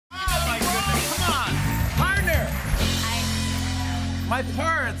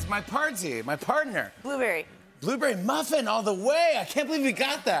my party, my partner. Blueberry. Blueberry muffin all the way. I can't believe we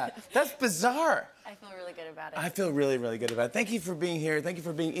got that. That's bizarre. I feel really good about it. I feel really, really good about it. Thank you for being here. Thank you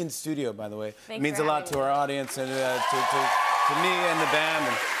for being in studio, by the way. Thanks it means for a lot to having our me. audience and to me and the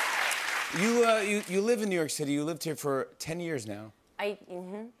band. And you live in New York City. You lived here for 10 years now. I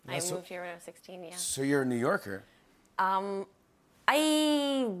moved here when I was 16, yeah. So you're a New Yorker.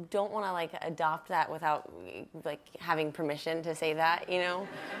 I don't want to like adopt that without like having permission to say that, you know.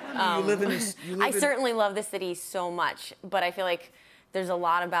 I certainly love the city so much, but I feel like there's a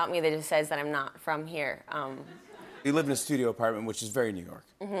lot about me that just says that I'm not from here. You live in a studio apartment, which is very New York.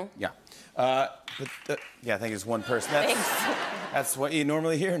 Yeah. Yeah, I think it's one person. That's what you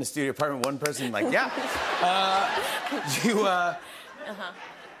normally hear in a studio apartment. One person, like, yeah.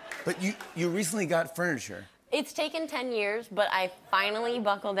 But you recently got furniture. It's taken 10 years, but I finally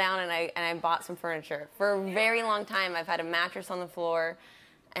buckled down and I bought some furniture. For a very long time, I've had a mattress on the floor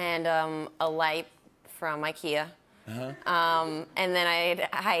and a light from IKEA. And then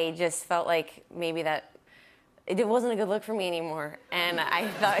I just felt like maybe that it wasn't a good look for me anymore, and I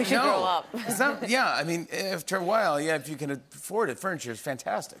thought I should grow up. It's not, yeah, I mean, after a while, yeah, if you can afford it, furniture is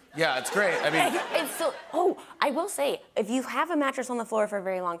fantastic. Yeah, it's great. I mean, it's so. Oh, I will say, if you have a mattress on the floor for a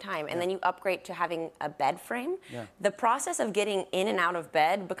very long time, and then you upgrade to having a bed frame, the process of getting in and out of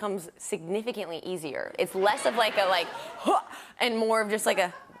bed becomes significantly easier. It's less of like a and more of just like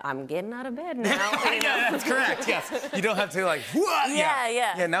a. I'm getting out of bed now. I know, that's correct, yes. You don't have to like, yeah.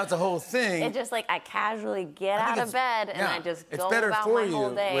 Yeah, now it's a whole thing. It's just like I casually get out of bed and I just go about my whole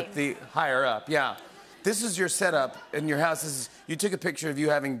day. With the higher up, yeah. This is your setup in your house. You took a picture of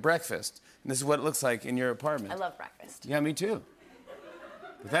you having breakfast, and this is what it looks like in your apartment. I love breakfast. Yeah, me too.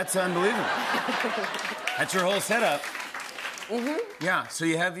 That's unbelievable. That's your whole setup. Yeah, so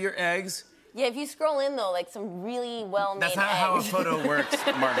you have your eggs. Yeah, if you scroll in though, like some really well-made eggs. That's not how a photo works,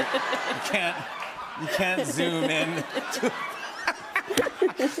 Margaret. You can't zoom in.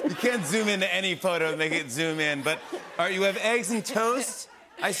 You can't zoom into any photo and make it zoom in. But you have eggs and toast,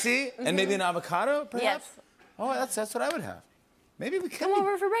 I see, and maybe an avocado, perhaps. Yes. Oh, that's what I would have. Maybe we can come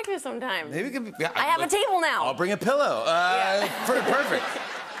over for breakfast sometime. Maybe we can. Yeah, I have a table now. I'll bring a pillow. Perfect.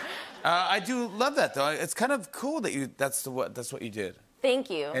 I do love that though. It's kind of cool that that's what you did.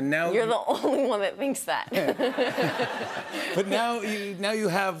 Thank you. And now you're the only one that thinks that. But now you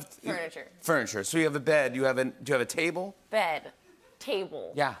have furniture. So you have a bed. Do you have a table? Bed,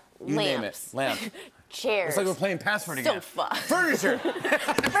 table. Yeah. You name it. Lamp. Chairs. It's like we're playing password again. Sofa. Furniture.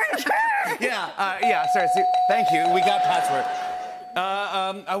 Furniture. Yeah. Sorry. Thank you. We got password.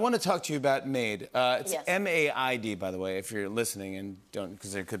 I want to talk to you about Maid. It's M-A-I-D, by the way, if you're listening and don't,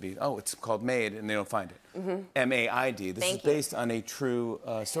 because there could be, it's called Maid, and they don't find it. M-A-I-D. This is based on a true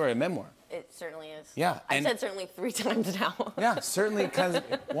story, a memoir. It certainly is. Yeah. I've said certainly 3 times now. Yeah, certainly, because,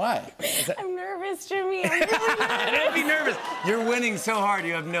 why? I'm nervous, Jimmy. Don't be nervous. You're winning so hard,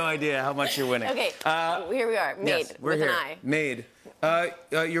 you have no idea how much you're winning. Okay, here we are, Maid, yes, we're with here. an I. Maid.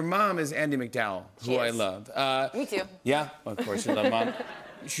 Your mom is Andy McDowell, who I love. Me too. Yeah, of course you love Mom.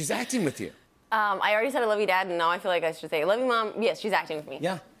 She's acting with you. I already said I love you, Dad, and now I feel like I should say I love you, Mom. Yes, she's acting with me.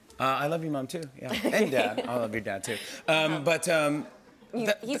 Yeah, I love you, Mom, too. Yeah, and Dad. I love your dad, too.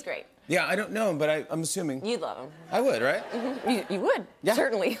 He's great. Yeah, I don't know him, but I'm assuming. You'd love him. I would, right? You would, yeah.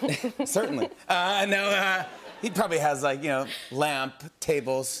 Certainly. Certainly. Now, he probably has, like, lamp,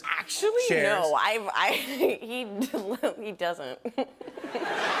 tables, actually, chairs. No, he doesn't.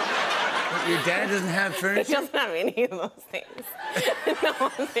 Your dad doesn't have furniture? He doesn't have any of those things. No,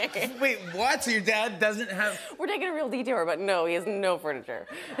 I'm serious. Wait, what? So your dad doesn't have... We're taking a real detour, but no, he has no furniture.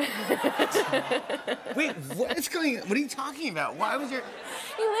 Wait, what are you talking about? Why was your...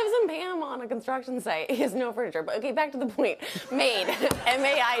 He lives in Panama on a construction site. He has no furniture. But okay, back to the point. Maid,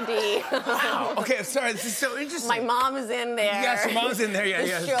 M-A-I-D. Wow. Okay, I'm sorry. This is so interesting. My mom is in there. Yes, your mom's in there.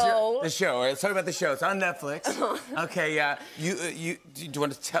 Yeah, The show. The show. All right, let's talk about the show. It's on Netflix. Okay, yeah. Do you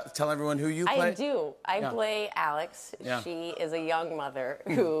want to tell everyone who you play? I do. I play Alex. Yeah. She is a young mother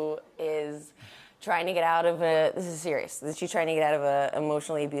who is trying to get out of this is serious. She's trying to get out of an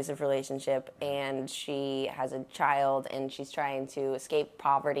emotionally abusive relationship, and she has a child, and she's trying to escape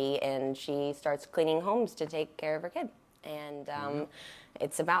poverty, and she starts cleaning homes to take care of her kid. And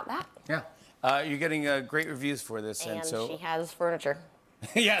it's about that. Yeah. You're getting great reviews for this. And so she has furniture.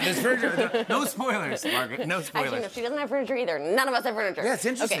 Yeah, there's furniture. No spoilers, Margaret. No spoilers. Actually, no, she doesn't have furniture either. None of us have furniture. Yeah, it's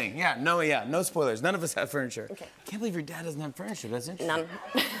interesting. Okay. No spoilers. None of us have furniture. Okay. I can't believe your dad doesn't have furniture. That's interesting.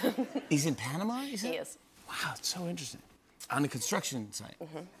 None. He's in Panama, you said? He is. Wow, it's so interesting. On the construction site.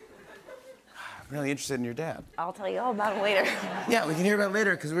 really interested in your dad. I'll tell you all about him later. Yeah, we can hear about it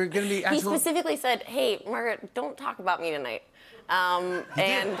later because we're going to be He specifically said, hey, Margaret, don't talk about me tonight.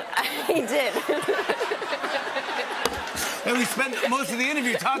 He did. And we spent most of the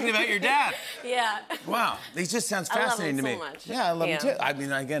interview talking about your dad. Yeah. Wow, he just sounds fascinating to me. I love him so much. Yeah, I love him too. I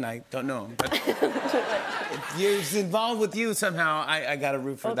mean, again, I don't know him, but if he's involved with you somehow, I got to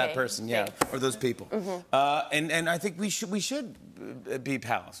root for that person, yeah, or those people. And I think we should be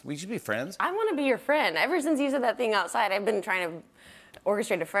pals. We should be friends. I want to be your friend. Ever since you said that thing outside, I've been trying to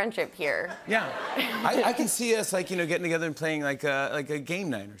orchestrate a friendship here. Yeah, I can see us like getting together and playing like a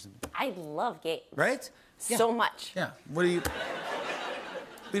game night or something. I love games. Right? So much. Yeah. What do you?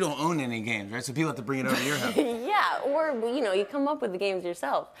 We don't own any games, right? So people have to bring it over to your house. Yeah, or you come up with the games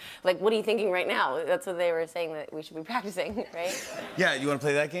yourself. Like, what are you thinking right now? That's what they were saying that we should be practicing, right? Yeah. You want to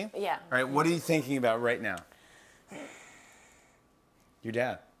play that game? Yeah. All right. What are you thinking about right now? Your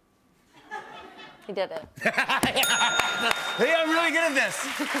dad. He did it. Hey, I'm really good at this.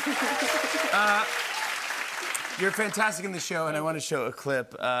 You're fantastic in the show, and I want to show a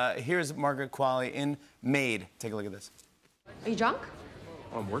clip. Here's Margaret Qualley in Maid. Take a look at this. Are you drunk?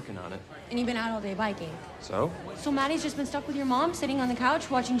 Oh, I'm working on it. And you've been out all day biking. So? So Maddie's just been stuck with your mom, sitting on the couch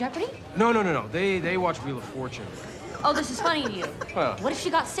watching Jeopardy? No. They watch Wheel of Fortune. Oh, this is funny to you. Well, What if she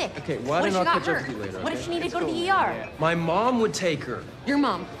got sick? Okay, what if she got hurt? later, What if okay? she needed to go to the ER? My mom would take her. Your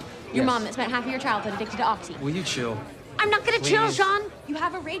mom. Your Yes. mom that spent half of your childhood addicted to Oxy. Will you chill? I'm not gonna chill, Please. Sean. You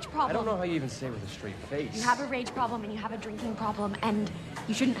have a rage problem. I don't know how you even say it with a straight face. You have a rage problem and you have a drinking problem, and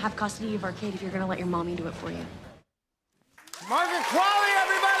you shouldn't have custody of our kid if you're gonna let your mommy do it for you. Margaret Qualley,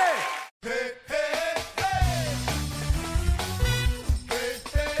 everybody! Hey.